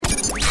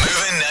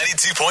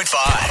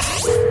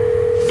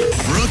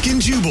92.5. Brooke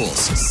and Jubal's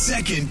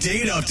second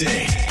date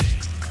update.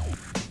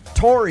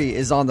 Tori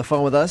is on the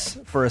phone with us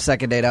for a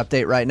second date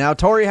update right now.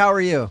 Tori, how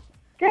are you?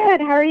 Good.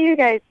 How are you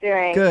guys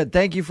doing? Good.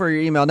 Thank you for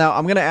your email. Now,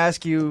 I'm going to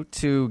ask you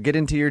to get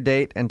into your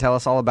date and tell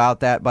us all about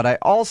that, but I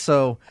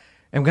also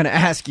am going to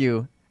ask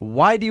you,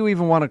 why do you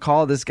even want to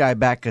call this guy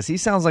back? Because he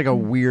sounds like a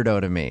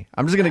weirdo to me.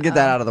 I'm just going to get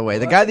that out of the way.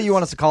 The guy that you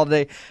want us to call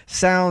today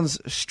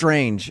sounds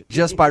strange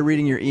just by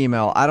reading your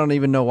email. I don't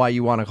even know why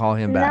you want to call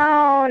him back.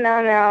 No.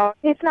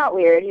 He's not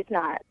weird. He's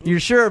not. You're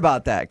sure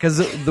about that? Because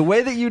the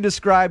way that you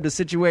described the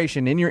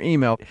situation in your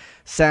email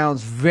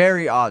sounds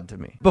very odd to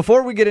me.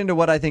 Before we get into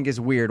what I think is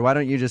weird, why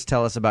don't you just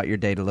tell us about your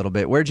date a little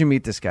bit? Where'd you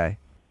meet this guy?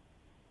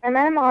 I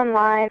met him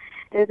online.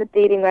 There's a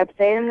dating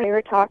website, and we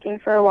were talking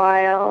for a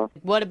while.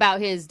 What about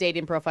his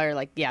dating profile? You're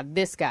like, yeah,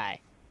 this guy.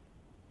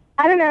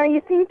 I don't know.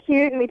 He seemed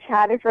cute, and we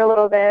chatted for a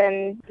little bit,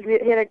 and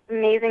he had an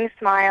amazing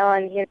smile,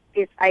 and he had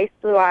these ice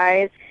blue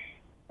eyes.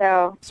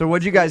 So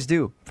what'd you guys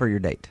do for your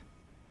date?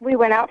 we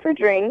went out for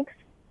drinks,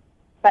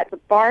 but the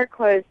bar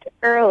closed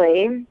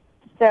early.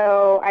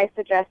 So I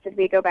suggested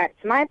we go back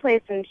to my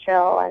place and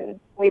chill, and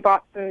we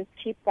bought some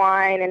cheap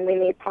wine, and we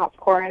made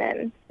popcorn,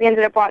 and we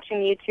ended up watching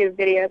YouTube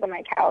videos on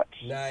my couch.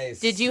 Nice.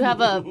 Did you have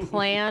a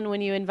plan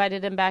when you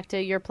invited him back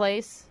to your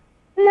place?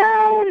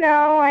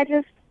 No,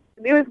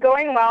 it was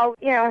going well,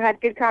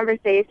 had good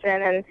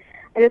conversation, and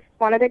I just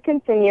wanted to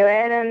continue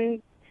it, and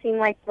it seemed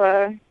like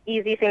the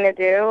easy thing to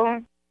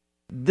do.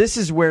 This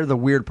is where the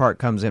weird part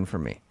comes in for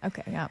me.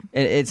 Okay, yeah.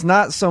 It's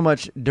not so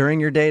much during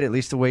your date, at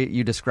least the way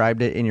you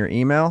described it in your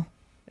email,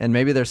 and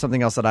maybe there's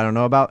something else that I don't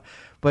know about,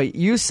 but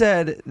you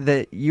said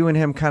that you and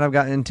him kind of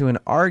got into an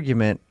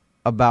argument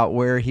about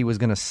where he was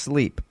going to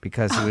sleep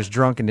because he was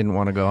drunk and didn't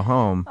want to go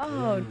home.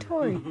 Oh,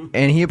 Tori.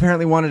 And he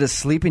apparently wanted to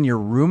sleep in your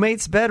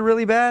roommate's bed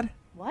really bad?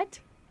 What?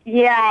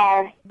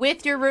 Yeah.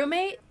 With your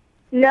roommate?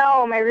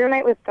 No, my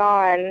roommate was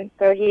gone,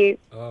 so he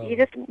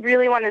just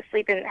really wanted to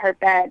sleep in her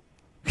bed.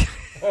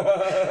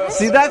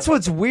 See, that's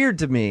what's weird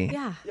to me.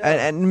 Yeah.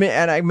 And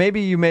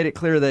maybe you made it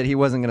clear that he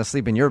wasn't going to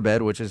sleep in your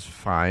bed, which is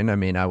fine. I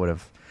mean, I would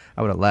have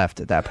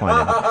left at that point.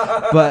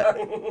 But,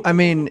 I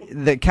mean,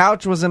 the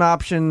couch was an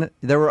option.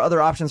 There were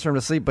other options for him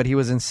to sleep, but he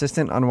was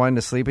insistent on wanting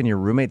to sleep in your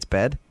roommate's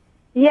bed?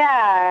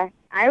 Yeah,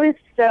 I was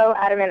so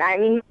adamant. I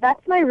mean,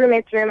 that's my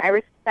roommate's room. I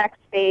respect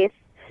space.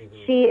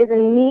 She is a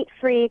neat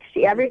freak.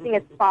 Everything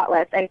is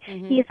spotless. And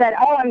he said,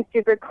 oh, I'm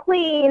super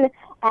clean,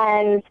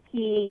 and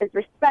he is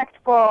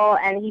respectful,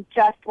 and he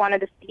just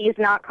wanted to, he's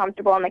not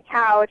comfortable on the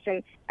couch.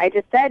 And I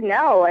just said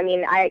no. I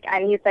mean,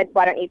 and he said,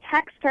 why don't you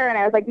text her? And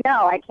I was like,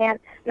 no, I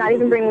can't, not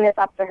even bringing this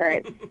up to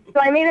her. So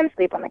I made him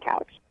sleep on the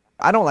couch.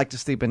 I don't like to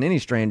sleep in any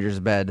stranger's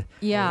bed.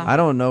 Yeah. I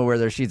don't know where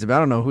their sheets are. I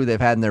don't know who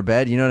they've had in their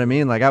bed. You know what I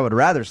mean? Like, I would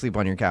rather sleep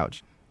on your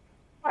couch.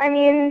 I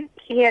mean,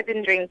 he had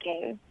been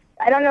drinking.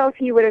 I don't know if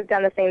he would have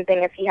done the same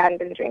thing if he hadn't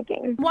been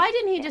drinking. Why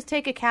didn't he just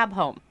take a cab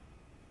home?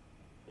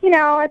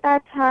 At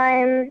that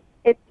time,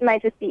 it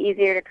might just be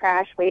easier to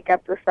crash, wake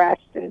up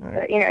refreshed, and,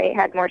 he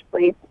had more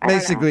sleep. I don't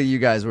know. Basically, you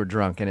guys were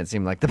drunk, and it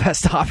seemed like the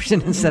best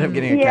option instead of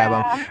getting a cab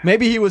home.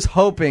 Maybe he was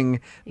hoping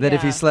that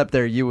if he slept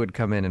there, you would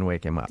come in and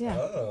wake him up.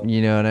 Yeah.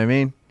 You know what I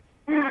mean?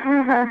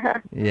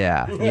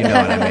 Yeah, you know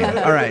what I mean.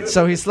 All right,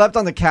 so he slept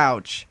on the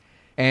couch,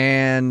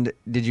 and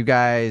did you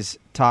guys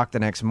talk the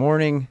next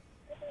morning?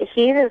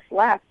 He just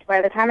left.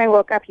 By the time I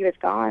woke up, he was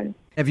gone.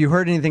 Have you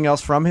heard anything else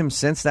from him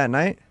since that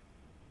night?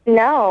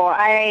 No,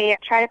 I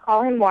tried to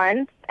call him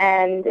once,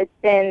 and it's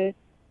been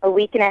a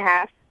week and a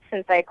half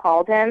since I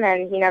called him,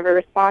 and he never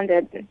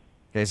responded.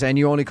 Okay, so and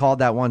you only called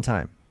that one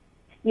time?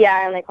 Yeah,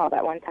 I only called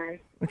that one time.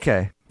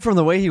 Okay. From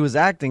the way he was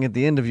acting at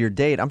the end of your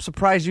date, I'm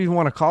surprised you even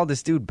want to call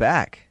this dude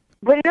back.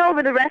 But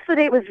the rest of the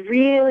date was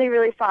really,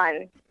 really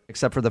fun.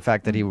 Except for the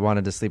fact that he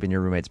wanted to sleep in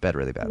your roommate's bed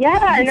really bad.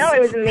 Yeah, no,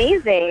 it was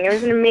amazing. It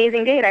was an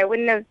amazing date. I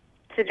wouldn't have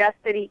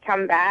suggested he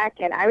come back,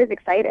 and I was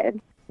excited.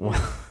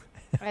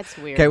 That's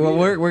weird. Okay, well,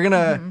 we're going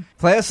to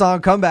play a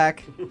song, come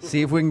back,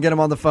 see if we can get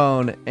him on the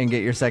phone, and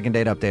get your second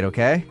date update,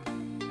 okay?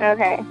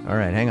 Okay. All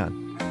right, hang on.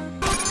 Moving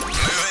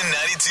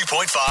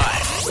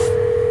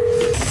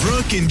 92.5.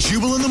 Brooke and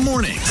Jubal in the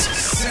mornings.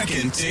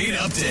 Second date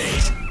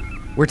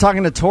update. We're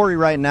talking to Tori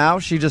right now.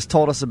 She just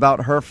told us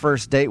about her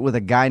first date with a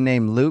guy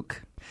named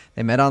Luke.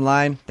 They met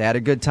online. They had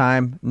a good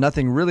time.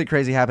 Nothing really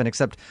crazy happened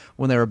except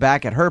when they were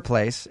back at her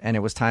place and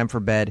it was time for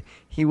bed,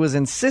 he was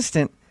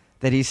insistent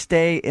that he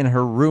stay in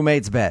her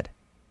roommate's bed.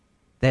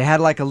 They had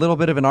like a little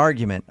bit of an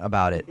argument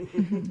about it.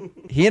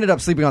 He ended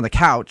up sleeping on the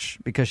couch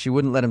because she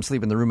wouldn't let him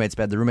sleep in the roommate's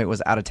bed. The roommate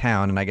was out of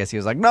town, and I guess he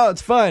was like, no,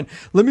 it's fine.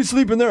 Let me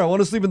sleep in there. I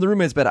want to sleep in the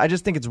roommate's bed. I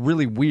just think it's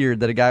really weird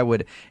that a guy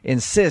would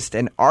insist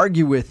and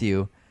argue with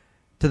you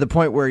to the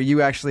point where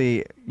you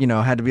actually,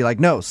 had to be like,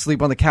 no,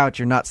 sleep on the couch.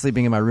 You're not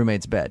sleeping in my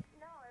roommate's bed.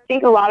 I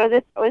think a lot of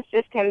this was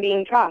just him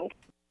being drunk.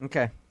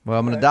 Okay. Well,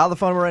 I'm going to dial the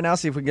phone right now,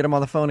 see if we can get him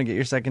on the phone and get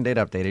your second date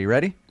update. Are you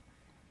ready?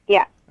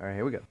 Yeah. All right,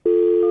 here we go.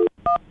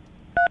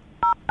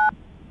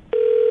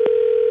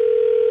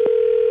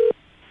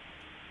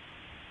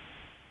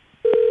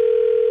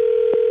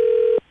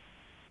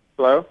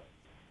 Hello?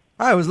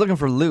 Hi, I was looking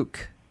for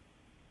Luke.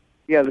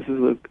 Yeah, this is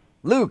Luke.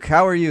 Luke,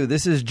 how are you?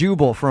 This is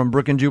Jubal from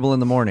Brook and Jubal in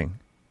the Morning.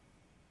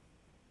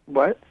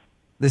 What?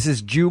 This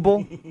is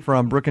Jubal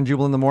from Brook and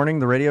Jubal in the Morning,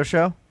 the radio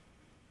show.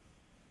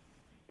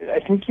 I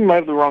think you might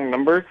have the wrong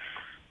number.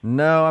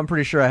 No, I'm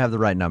pretty sure I have the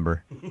right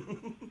number.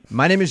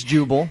 My name is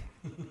Jubal.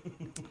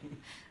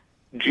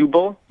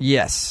 Jubal?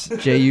 Yes,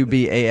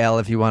 Jubal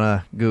if you want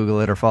to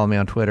Google it or follow me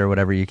on Twitter,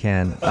 whatever you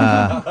can.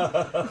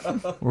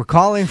 We're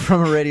calling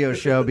from a radio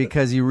show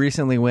because you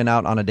recently went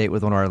out on a date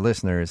with one of our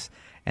listeners,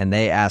 and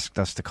they asked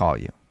us to call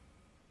you.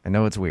 I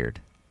know it's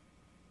weird.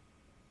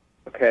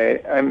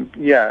 Okay,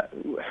 yeah.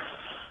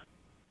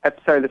 I'm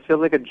sorry, this feels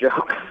like a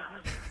joke.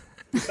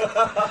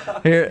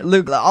 Here,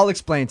 Luke, I'll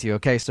explain to you,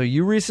 okay? So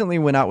you recently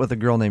went out with a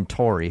girl named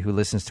Tori who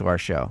listens to our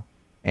show,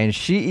 and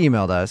she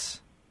emailed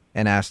us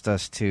and asked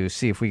us to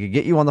see if we could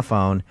get you on the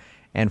phone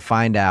and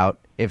find out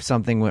if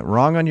something went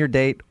wrong on your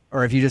date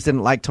or if you just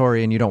didn't like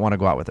Tori and you don't want to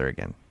go out with her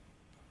again.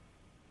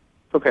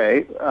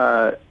 Okay,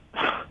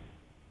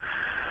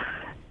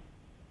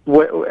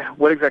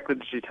 what exactly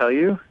did she tell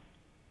you?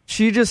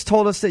 She just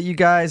told us that you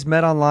guys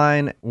met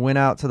online, went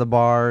out to the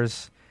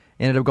bars,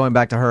 ended up going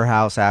back to her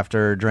house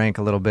after, drank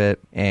a little bit,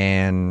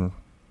 and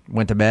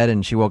went to bed,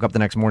 and she woke up the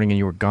next morning and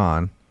you were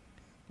gone.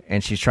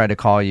 And she's tried to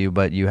call you,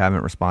 but you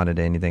haven't responded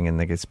to anything, and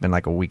it's been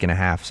like a week and a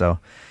half. So,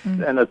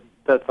 And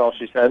that's all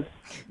she said?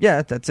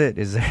 yeah, that's it.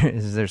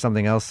 Is there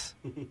something else?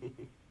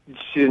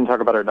 She didn't talk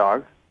about her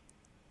dog?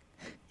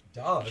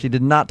 She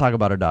did not talk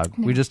about her dog.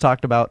 We just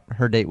talked about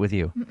her date with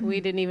you. We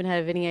didn't even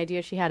have any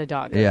idea she had a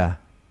dog. Yeah.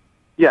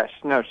 Yes,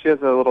 no, she has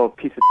a little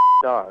piece of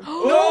dog.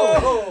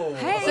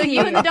 Hey. So you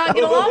and the dog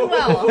get along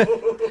well.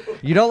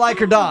 You don't like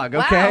her dog,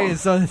 okay? Wow.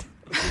 So,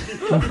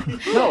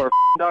 No, her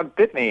dog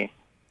bit me.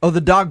 oh,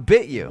 the dog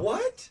bit you.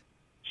 What?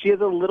 She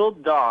has a little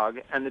dog,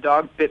 and the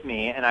dog bit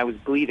me, and I was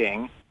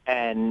bleeding,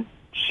 and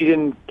she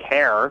didn't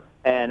care,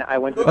 and I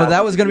went to the Oh,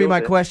 that was going to be deal my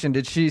with it. question.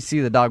 Did she see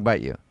the dog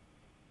bite you?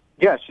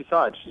 Yeah, she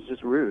saw it. She's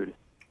just rude.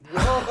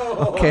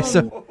 Okay,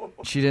 so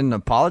she didn't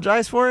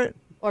apologize for it?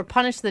 Or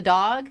punish the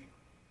dog.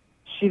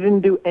 She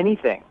didn't do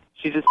anything.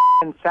 She just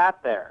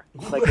sat there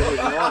like it was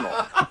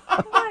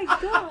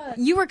normal.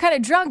 You were kind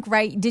of drunk,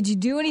 right? Did you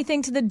do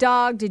anything to the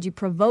dog? Did you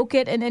provoke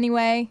it in any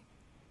way?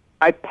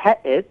 I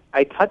pet it.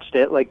 I touched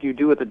it like you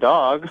do with a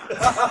dog,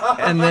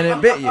 And then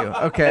it bit you.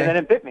 Okay. and then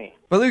it bit me.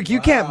 But Luke,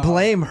 you can't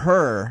blame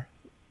her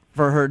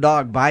for her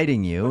dog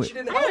biting you. She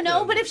didn't I don't know,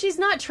 help but him. if she's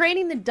not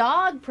training the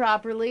dog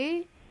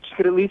properly, She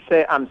could at least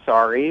say, I'm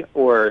sorry,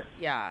 or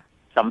yeah.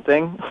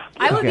 something.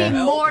 I would Okay. be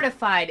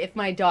mortified if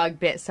my dog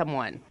bit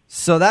someone.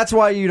 So that's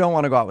why you don't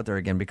want to go out with her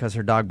again, because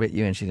her dog bit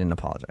you and she didn't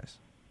apologize.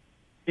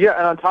 Yeah,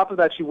 and on top of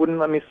that, she wouldn't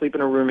let me sleep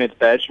in her roommate's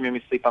bed. She made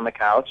me sleep on the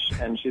couch,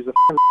 and she's a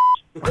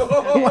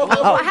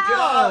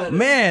Wow.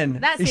 Man,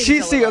 That seems she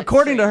a see little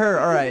according to extreme. her,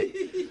 all right.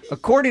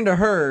 According to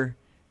her,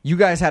 you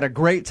guys had a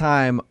great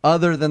time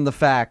other than the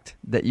fact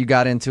that you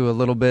got into a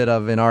little bit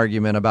of an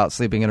argument about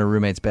sleeping in her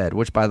roommate's bed,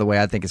 which by the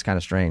way, I think is kind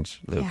of strange,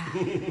 Luke.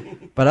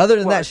 But other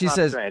than Well, that, it's she not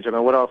says, strange. I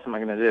mean, what else am I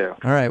going to do?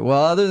 all right,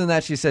 well, other than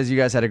that, she says you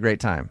guys had a great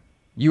time.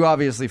 You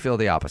obviously feel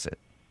the opposite.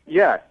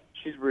 Yeah,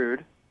 she's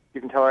rude. You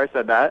can tell her I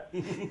said that,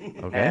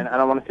 Okay. and I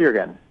don't want to see her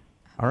again.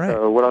 All right.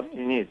 So what else do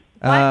you need?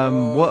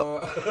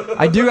 Well,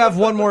 I do have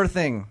one more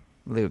thing,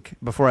 Luke,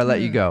 before I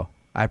let you go.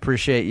 I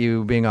appreciate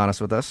you being honest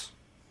with us.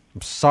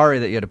 I'm sorry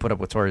that you had to put up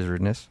with Tori's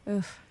rudeness.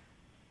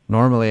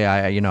 Normally,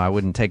 I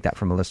wouldn't take that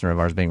from a listener of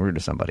ours being rude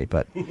to somebody,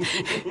 but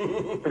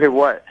Okay,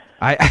 what?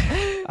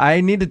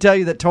 I need to tell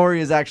you that Tori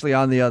is actually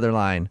on the other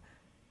line.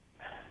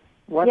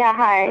 What? Yeah,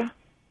 hi.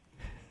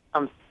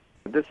 I'm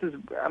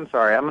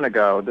sorry. I'm going to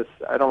go.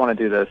 I don't want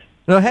to do this.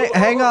 No, hey,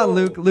 hang on,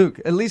 Luke. Luke,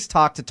 at least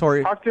talk to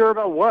Tori. Talk to her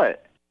about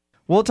what?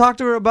 We'll talk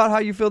to her about how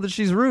you feel that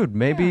she's rude.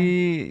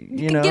 Maybe,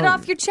 You can get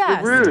off your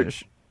chest. You're rude.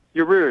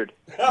 You're rude.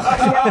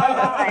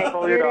 Hi.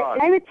 Call your dog.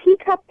 I'm a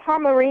teacup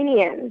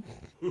Pomeranian.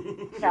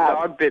 Your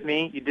dog bit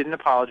me. You didn't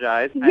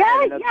apologize.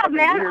 Yeah, and that's yeah, fucking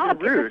man weird up.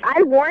 and rude.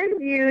 I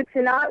warned you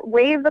to not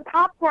wave the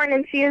popcorn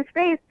in Chia's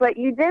face, but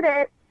you did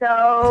it,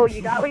 so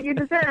you got what you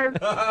deserved.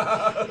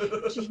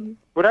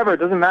 Whatever. It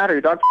doesn't matter.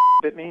 Your dog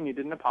bit me, and you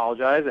didn't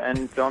apologize,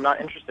 and so I'm not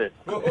interested.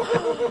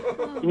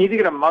 You need to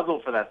get a muzzle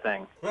for that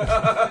thing. No,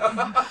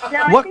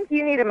 I What? think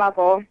you need a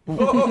muzzle.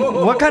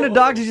 What kind of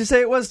dog did you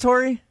say it was,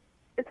 Tori?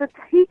 It's a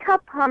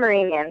teacup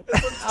Pomeranian.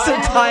 It's a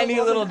tiny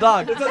little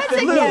dog.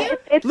 Yeah,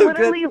 it's Luke,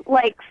 literally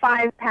like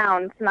 5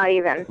 pounds, not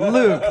even.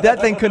 Luke, that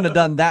thing couldn't have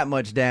done that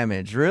much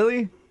damage.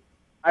 Really?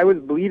 I was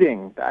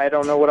bleeding. I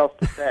don't know what else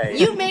to say.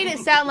 You made it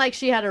sound like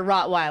she had a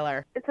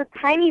Rottweiler. It's a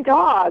tiny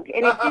dog,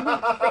 and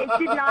it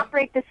did not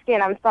break the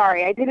skin. I'm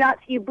sorry. I did not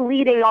see you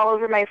bleeding all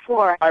over my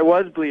floor. I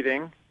was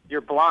bleeding.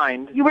 You're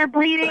blind. You were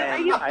bleeding. Are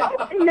you?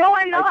 No,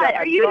 I'm not. I'm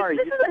Are you? sorry.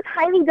 This is a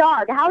tiny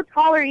dog. How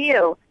tall are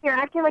you? You're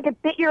acting like it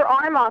bit your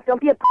arm off.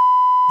 Don't be a.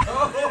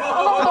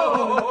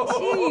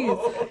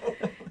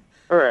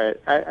 All right.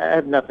 I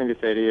have nothing to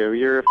say to you.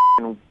 You're a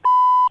f***ing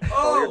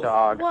your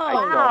dog. Whoa. I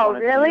don't Wow, wanna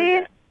see you really?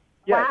 again.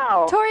 Yes.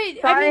 Wow. Tori,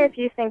 Sorry if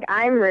you think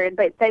I'm rude,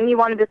 but then you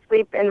wanted to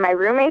sleep in my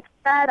roommate's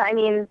bed. I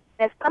mean,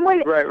 if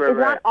someone Right. is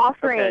not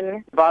offering.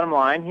 Okay. Bottom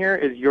line here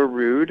is you're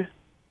rude.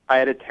 I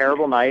had a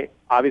terrible night.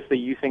 Obviously,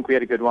 you think we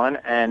had a good one,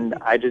 and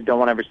I just don't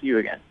want to ever see you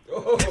again.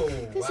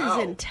 This is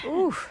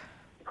intense.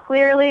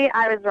 Clearly,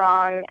 I was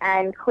wrong,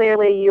 and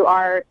clearly you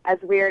are as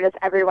weird as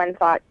everyone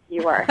thought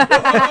you were.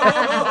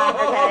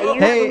 Okay,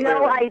 you have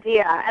no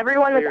idea.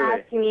 Everyone was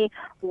asking me,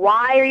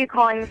 why are you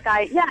calling this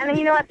guy? Yeah, and then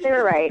you know what? They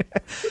were right.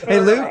 Hey,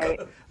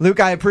 Luke. Luke,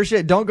 I appreciate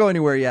it. Don't go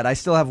anywhere yet. I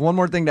still have one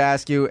more thing to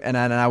ask you, and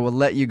I will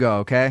let you go,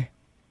 okay?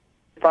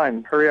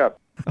 Fine, hurry up.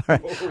 All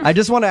right. I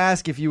just want to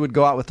ask if you would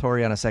go out with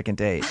Tori on a second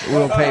date.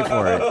 We'll pay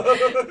for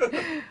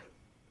it.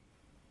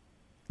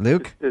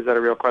 Luke? Is that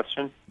a real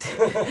question?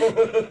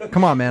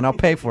 Come on, man. I'll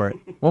pay for it.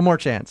 One more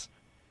chance.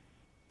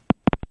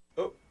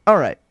 All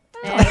right.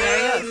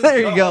 There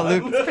you go,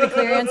 Luke. Pretty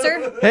clear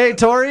answer. Hey,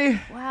 Tori.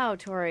 Wow,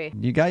 Tori.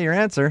 You got your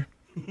answer.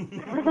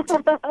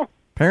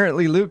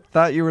 Apparently, Luke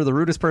thought you were the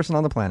rudest person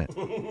on the planet.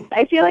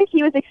 I feel like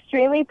he was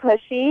extremely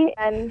pushy,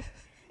 and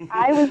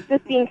I was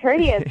just being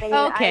courteous. And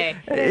Okay.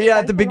 Yeah,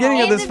 at the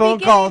beginning of this phone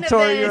call,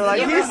 Tori, you're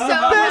like, he's the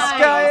best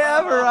guy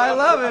ever. I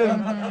love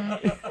him.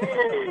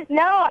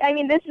 No, I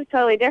mean, this is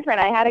totally different.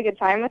 I had a good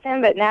time with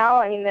him, but now,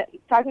 I mean,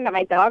 talking about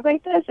my dog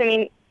like this, I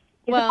mean,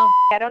 he's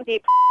I don't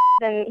date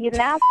and he's an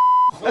ass.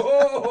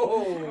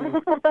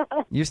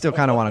 You still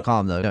kind of want to call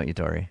him, though, don't you,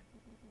 Tori?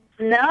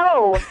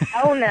 No.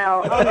 Oh,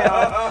 no. Oh,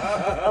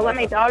 no. I'll let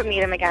my dog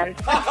meet him again.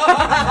 Brooke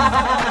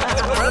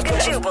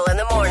and Jubal in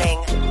the morning.